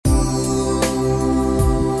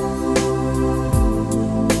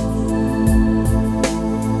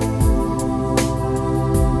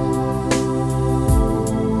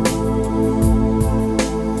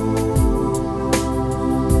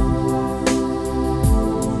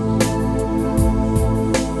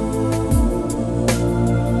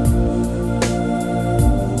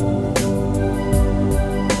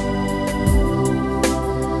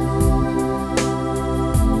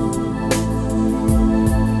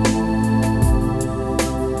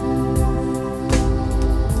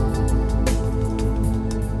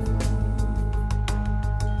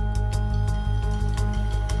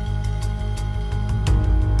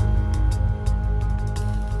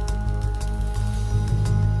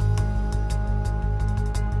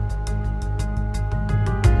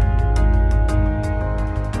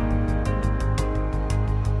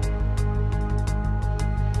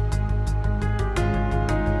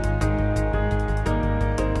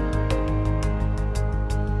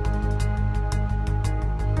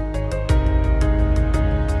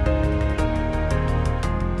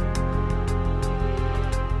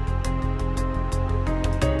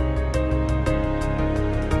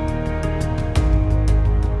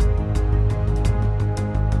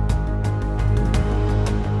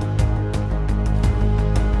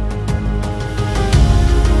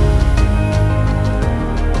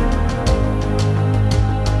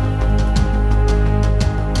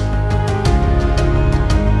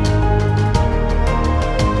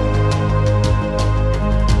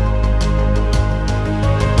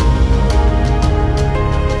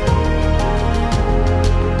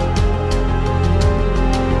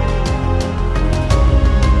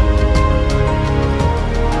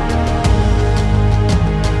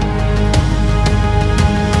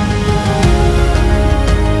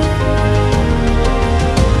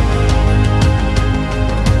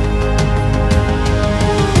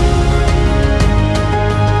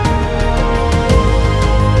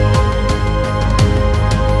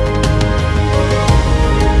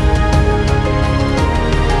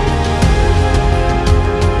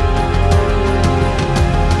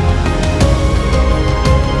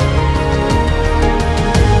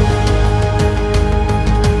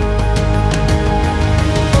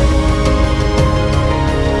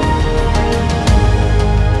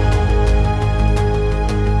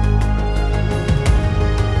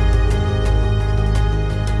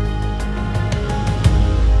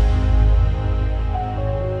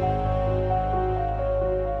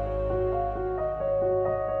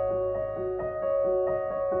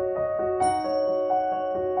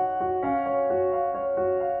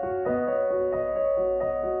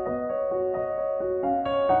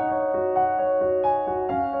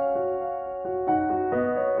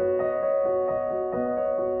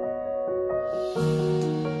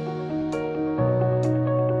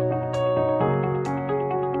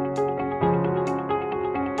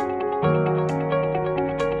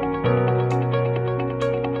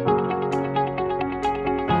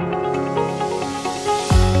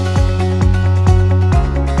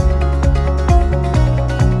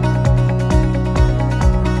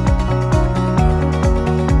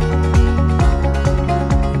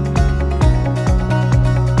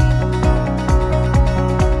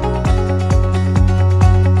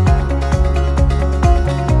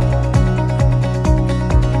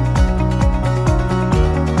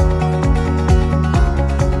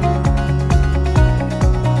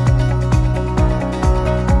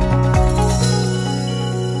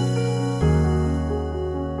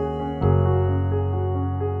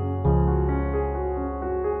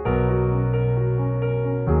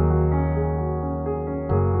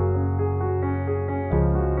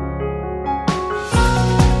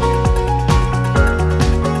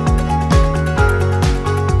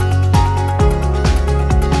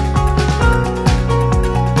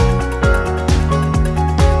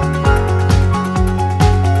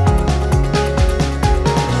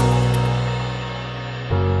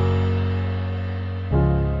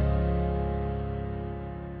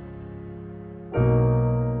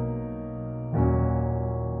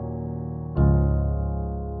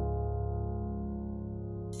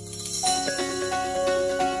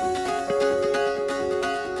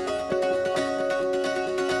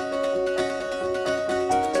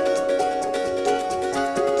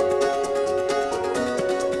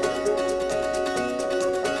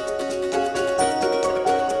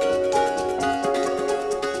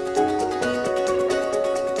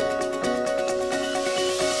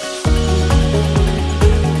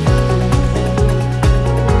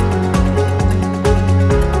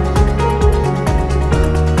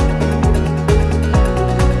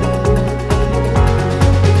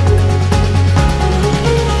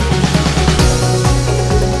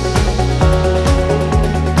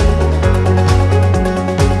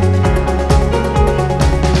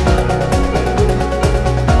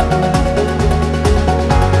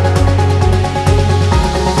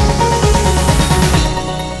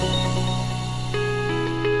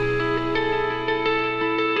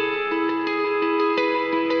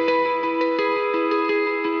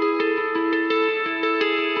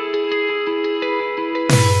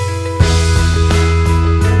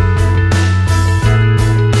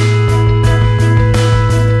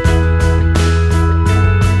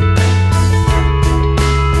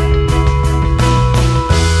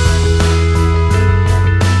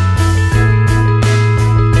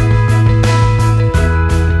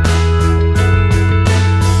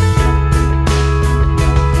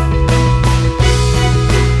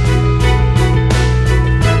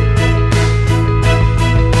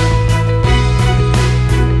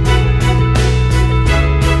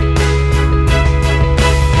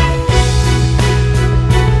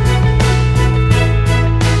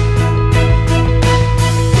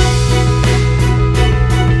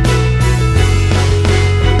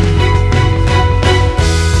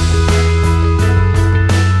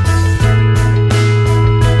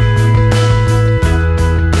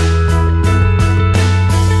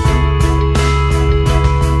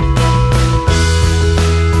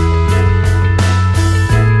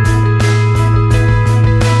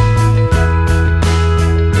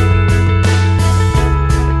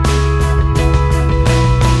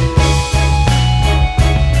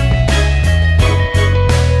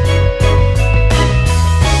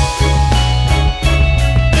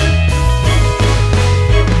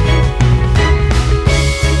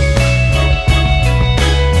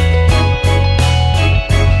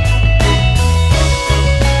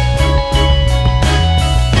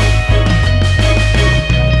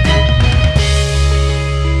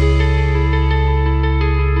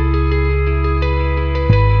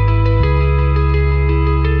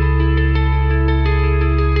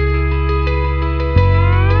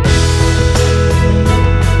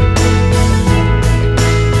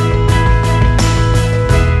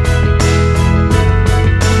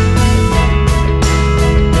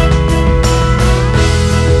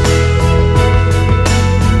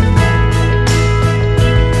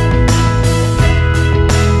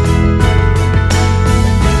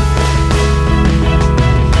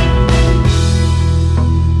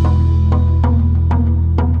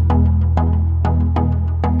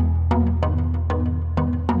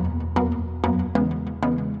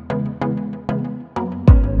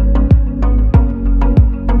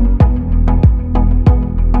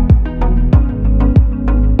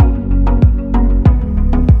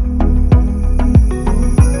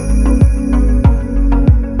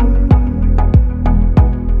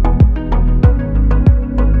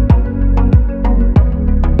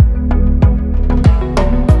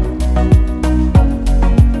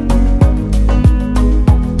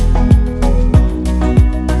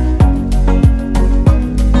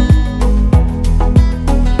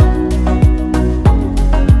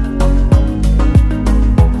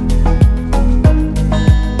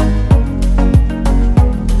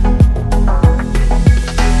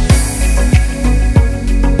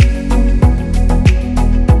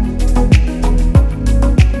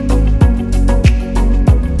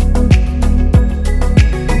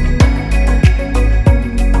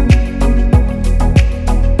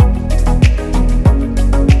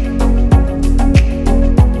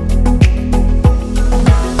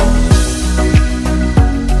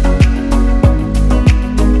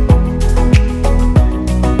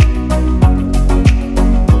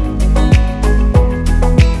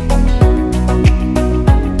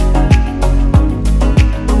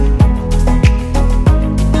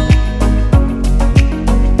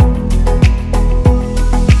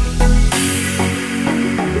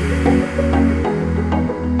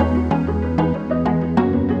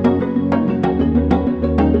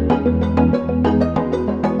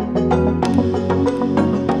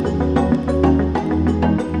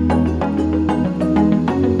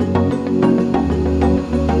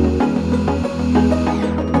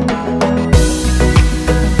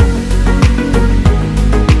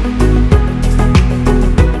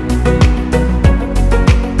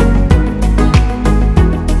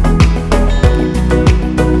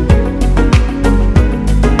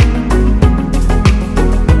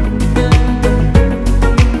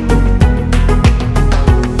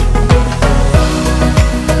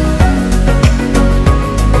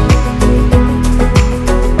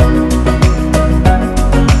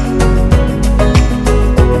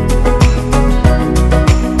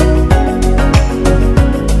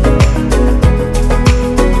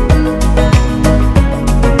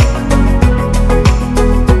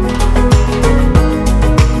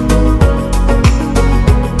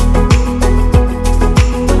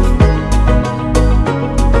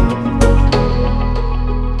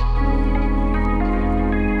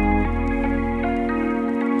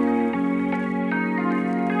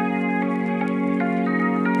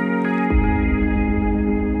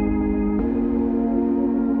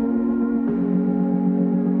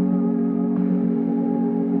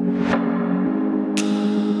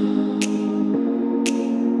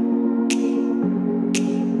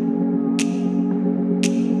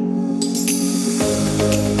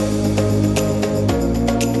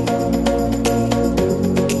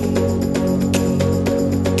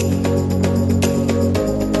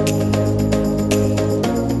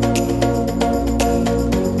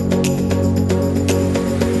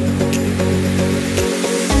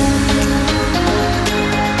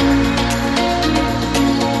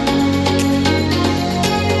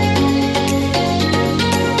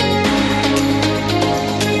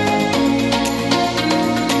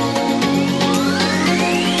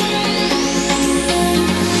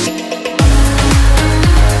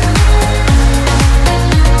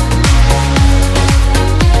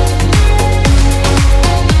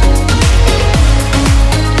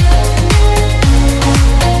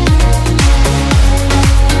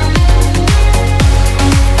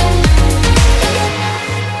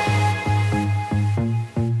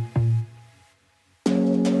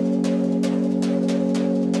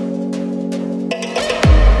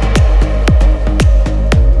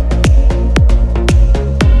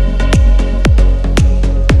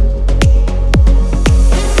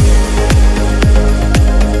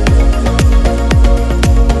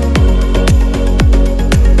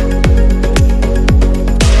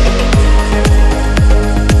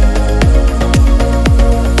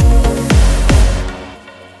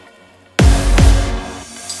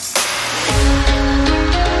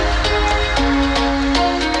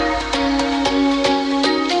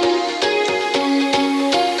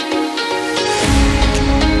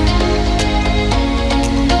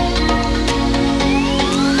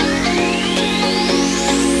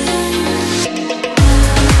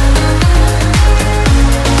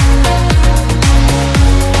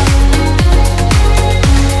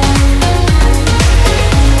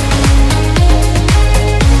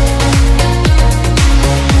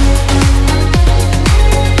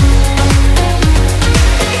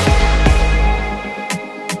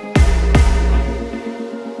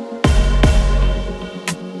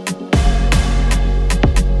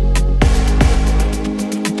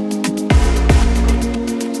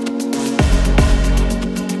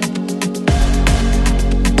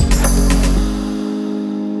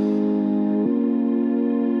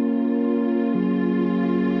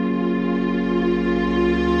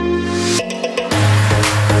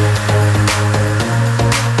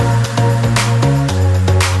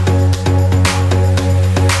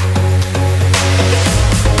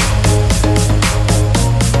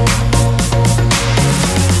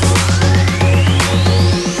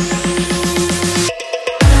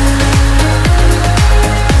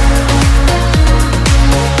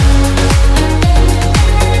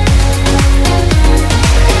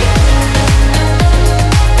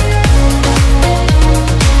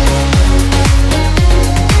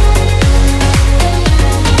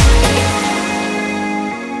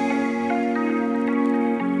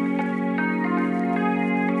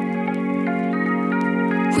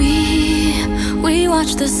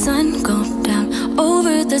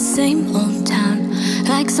the same old town,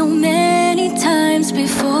 like so many times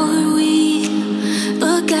before. We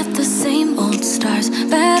look at the same old stars,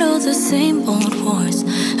 battle the same old wars,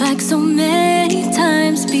 like so many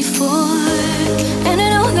times before. And I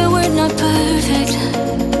know that we're not perfect,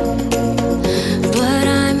 but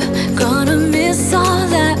I'm gonna miss all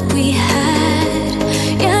that we had.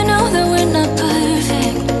 Yeah, I know that we're not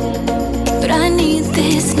perfect, but I need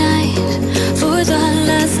this night for the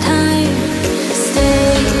last time.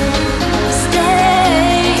 Stay,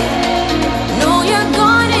 stay. Know you're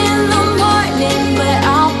gone in the morning, but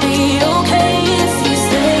I'll be okay if you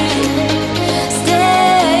stay.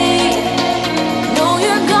 Stay. Know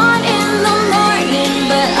you're gone in the morning,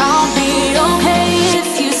 but I'll be okay if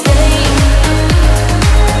you stay.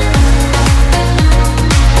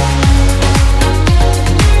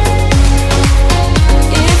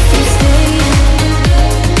 If you stay.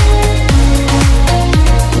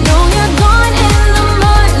 Know you're gone in the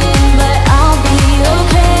morning, but I'll be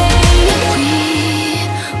okay.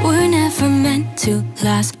 We were never meant to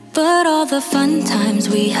last, but all the fun times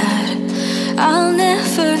we had, I'll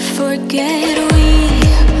never forget. We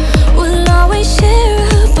will always share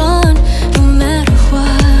a bond, no matter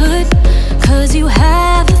what, 'cause you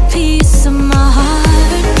have a piece of my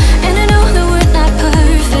heart. And I know that we're not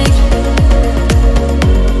perfect,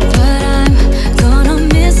 but I'm gonna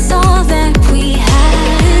miss all that we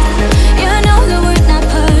had. Yeah, I know that we're not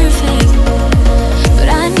perfect, but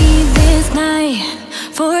I need this night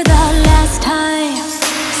for the last time.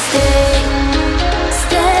 Stay,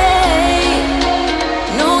 stay.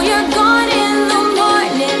 Know you're gone in the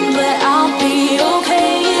morning, but I'll be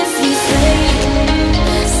okay if you stay.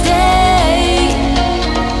 Stay.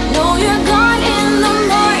 Know you're gone in the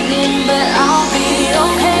morning, but I'll be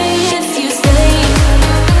okay if you stay.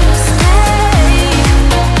 Stay.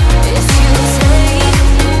 If you stay.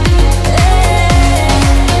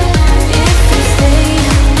 If you stay.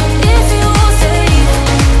 If you stay.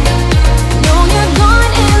 Know you're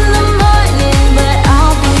gone in the morning, but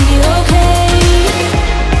I'll be okay.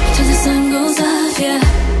 Till the sun goes up, yeah,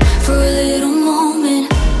 for a little moment.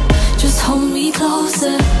 Just hold me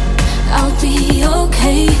closer, I'll be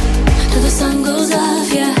okay. Till the sun goes up,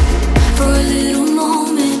 yeah, for a little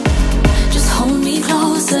moment. Just hold me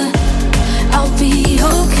closer, I'll be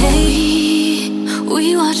okay. We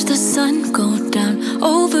watch the sun go down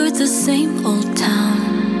over the same old town,